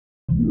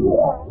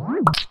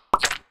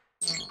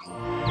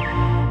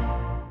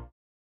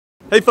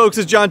Hey folks,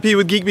 it's John P.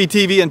 with Geek Beat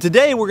TV, and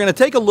today we're going to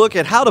take a look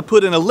at how to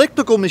put an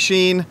elliptical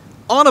machine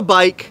on a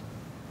bike,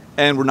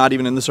 and we're not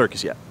even in the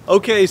circus yet.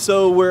 Okay,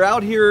 so we're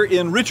out here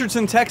in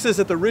Richardson, Texas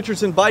at the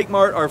Richardson Bike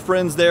Mart. Our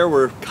friends there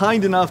were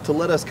kind enough to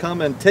let us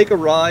come and take a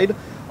ride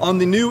on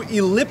the new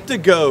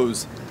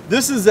ElliptiGOs.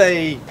 This is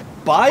a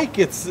bike,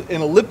 it's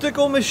an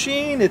elliptical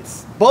machine,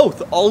 it's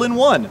both, all in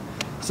one.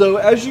 So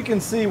as you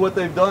can see, what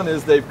they've done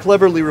is they've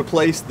cleverly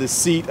replaced the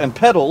seat and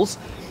pedals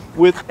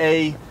with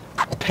a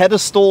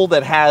pedestal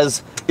that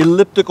has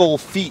elliptical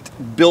feet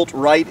built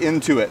right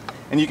into it.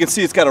 And you can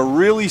see it's got a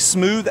really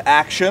smooth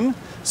action.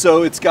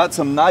 So it's got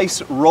some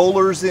nice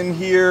rollers in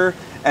here,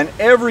 and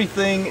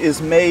everything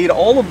is made,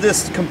 all of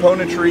this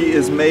componentry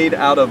is made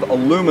out of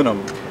aluminum.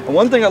 And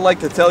one thing I'd like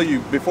to tell you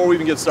before we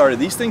even get started,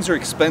 these things are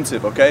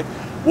expensive, okay?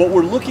 What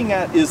we're looking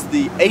at is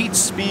the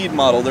 8-speed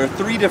model. There are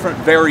 3 different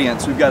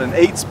variants. We've got an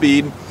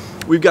 8-speed,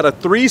 we've got a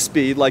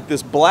 3-speed like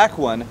this black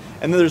one,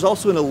 and then there's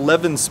also an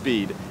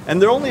 11-speed. And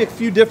there are only a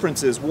few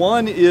differences.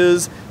 One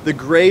is the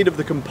grade of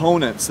the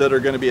components that are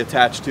going to be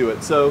attached to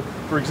it. So,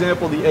 for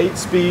example, the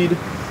 8-speed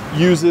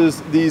uses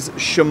these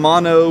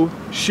Shimano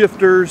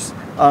shifters.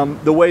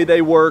 The way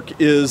they work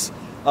is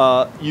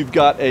you've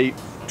got a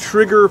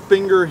trigger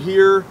finger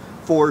here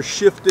for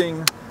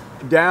shifting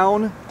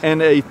down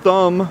and a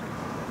thumb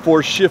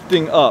for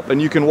shifting up.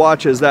 And you can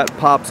watch as that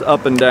pops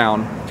up and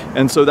down.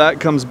 And so that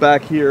comes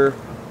back here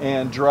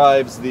and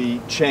drives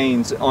the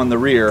chains on the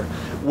rear,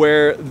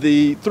 where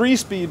the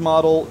 3-speed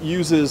model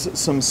uses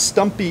some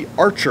stumpy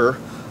Archer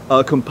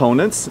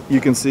components.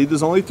 You can see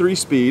there's only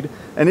 3-speed,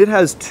 and it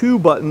has 2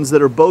 buttons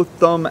that are both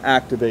thumb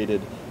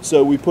activated.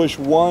 So we push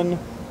one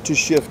to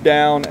shift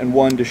down and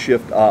one to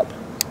shift up.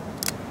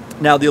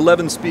 Now the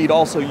 11-speed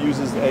also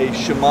uses a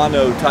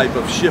Shimano type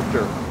of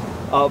shifter.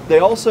 They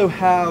also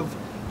have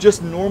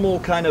just normal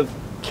kind of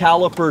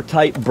caliper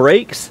type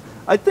brakes.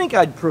 I think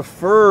I'd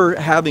prefer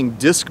having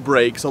disc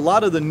brakes. A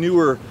lot of the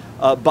newer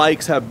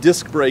bikes have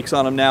disc brakes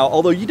on them now,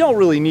 although you don't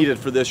really need it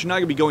for this. You're not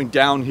going to be going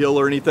downhill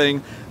or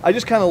anything. I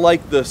just kind of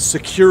like the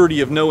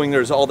security of knowing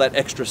there's all that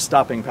extra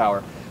stopping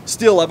power.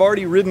 Still, I've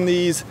already ridden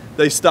these.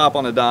 They stop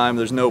on a dime.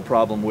 There's no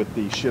problem with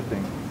the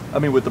shifting,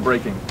 with the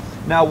braking.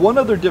 Now, one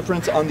other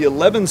difference on the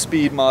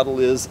 11-speed model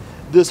is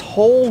this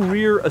whole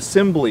rear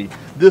assembly,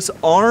 this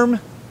arm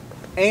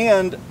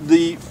and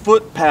the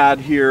foot pad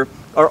here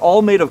are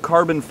all made of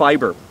carbon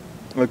fiber.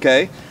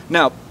 Okay,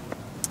 now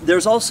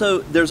there's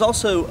also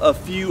a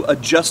few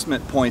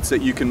adjustment points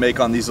that you can make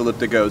on these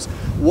ElliptiGOs.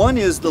 One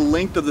is the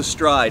length of the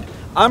stride.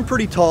 I'm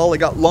pretty tall, I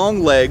got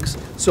long legs,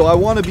 so I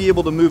want to be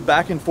able to move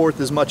back and forth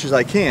as much as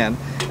I can.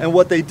 And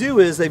what they do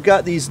is they've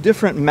got these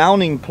different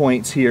mounting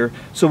points here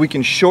so we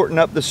can shorten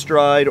up the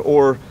stride,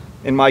 or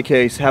in my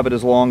case, have it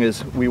as long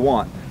as we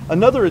want.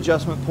 Another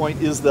adjustment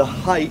point is the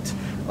height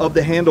of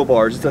the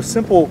handlebars. It's a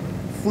simple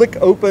flick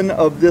open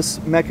of this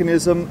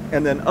mechanism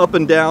and then up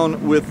and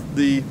down with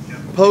the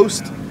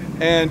post,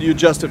 and you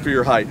adjust it for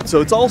your height.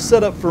 So it's all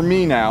set up for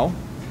me now.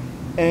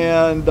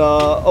 And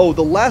oh,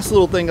 the last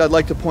little thing I'd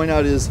like to point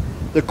out is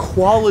the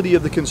quality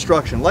of the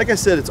construction. Like I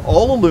said, it's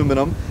all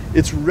aluminum.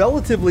 It's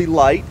relatively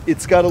light.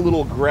 It's got a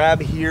little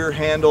grab here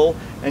handle,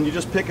 and you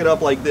just pick it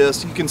up like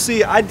this. You can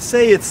see, I'd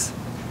say it's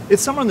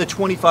somewhere in the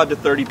 25 to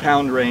 30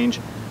 pound range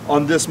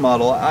on this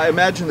model. I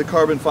imagine the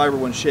carbon fiber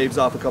one shaves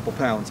off a couple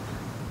pounds.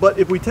 But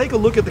if we take a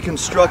look at the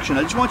construction,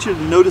 I just want you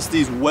to notice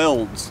these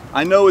welds.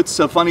 I know it's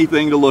a funny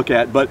thing to look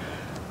at, but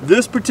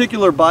this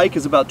particular bike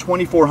is about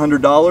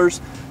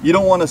 $2,400. You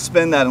don't want to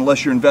spend that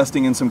unless you're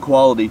investing in some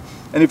quality.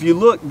 And if you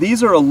look,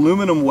 these are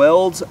aluminum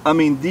welds. I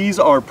mean, these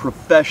are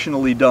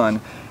professionally done.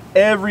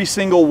 Every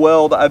single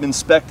weld I've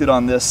inspected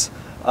on this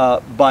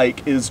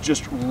bike is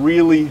just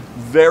really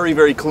very,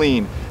 very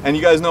clean. And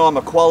you guys know I'm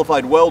a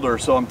qualified welder,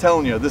 so I'm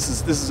telling you, this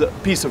is a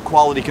piece of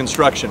quality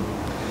construction.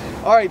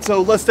 All right,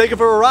 so let's take it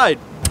for a ride.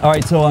 All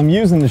right, so I'm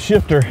using the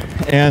shifter,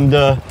 and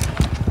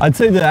I'd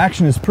say the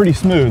action is pretty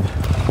smooth.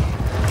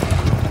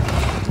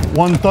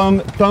 One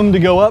thumb to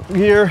go up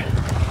here.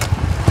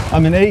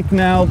 I'm in 8th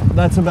now.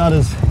 That's about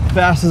as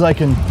fast as I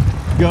can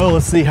go.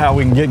 Let's see how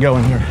we can get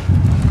going here.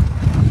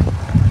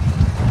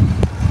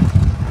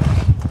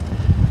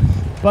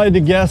 If I had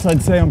to guess,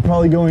 I'd say I'm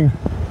probably going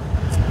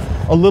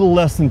a little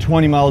less than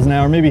 20 miles an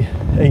hour, maybe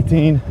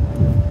 18.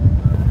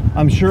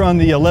 I'm sure on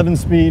the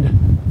 11-speed,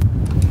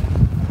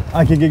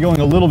 I could get going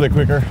a little bit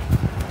quicker.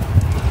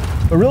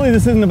 But really,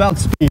 this isn't about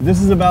speed.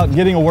 This is about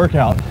getting a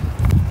workout.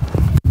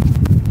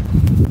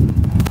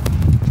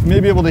 You may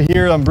be able to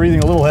hear I'm breathing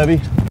a little heavy.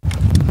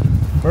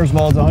 First of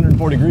all, it's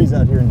 104 degrees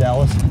out here in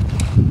Dallas.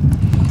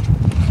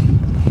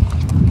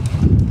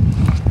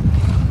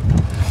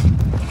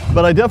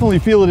 But I definitely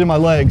feel it in my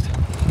legs.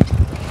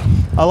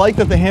 I like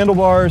that the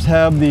handlebars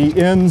have the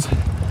ends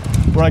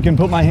where I can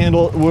put my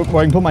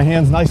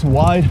hands nice and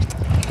wide,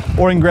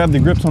 or I can grab the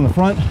grips on the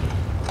front.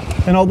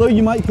 And although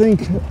you might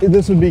think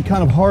this would be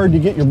kind of hard to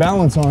get your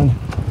balance on,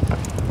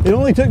 it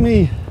only took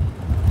me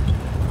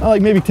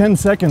like maybe 10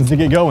 seconds to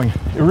get going.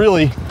 It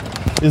really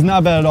is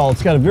not bad at all.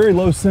 It's got a very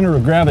low center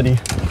of gravity,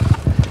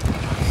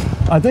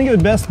 I think it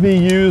would best be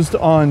used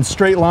on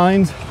straight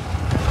lines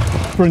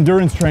for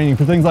endurance training,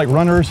 for things like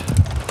runners.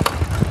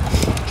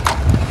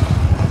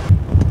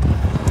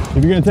 If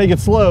you're gonna take it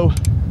slow,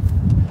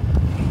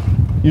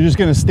 you're just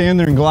gonna stand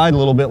there and glide a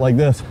little bit like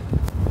this.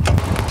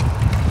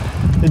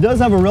 It does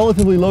have a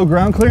relatively low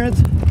ground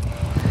clearance,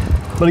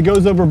 but it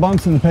goes over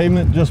bumps in the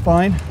pavement just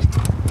fine.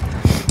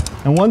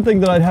 And one thing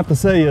that I'd have to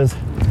say is,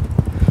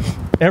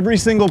 every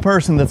single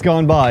person that's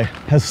gone by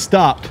has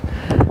stopped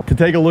to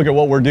take a look at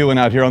what we're doing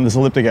out here on this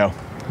ElliptiGO.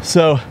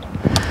 So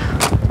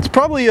it's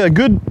probably a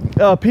good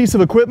piece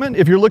of equipment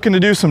if you're looking to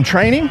do some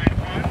training,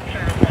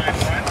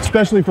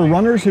 especially for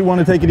runners who want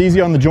to take it easy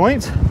on the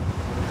joints.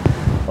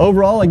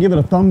 Overall, I give it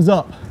a thumbs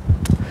up.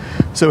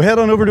 So head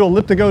on over to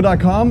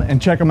ElliptiGO.com and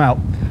check them out.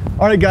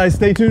 All right, guys,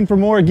 stay tuned for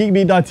more at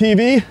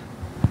GeekBeat.tv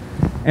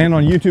and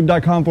on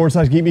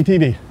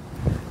YouTube.com/GeekBeatTV.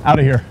 Out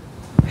of here.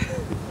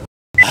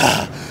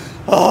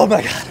 Oh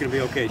my God. It's gonna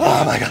be okay, John.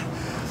 Oh my God.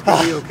 It's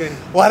gonna be okay.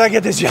 Why'd I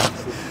get this job?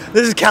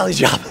 This is Callie's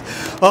job.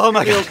 Oh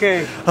my God. It's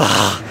gonna be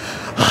okay.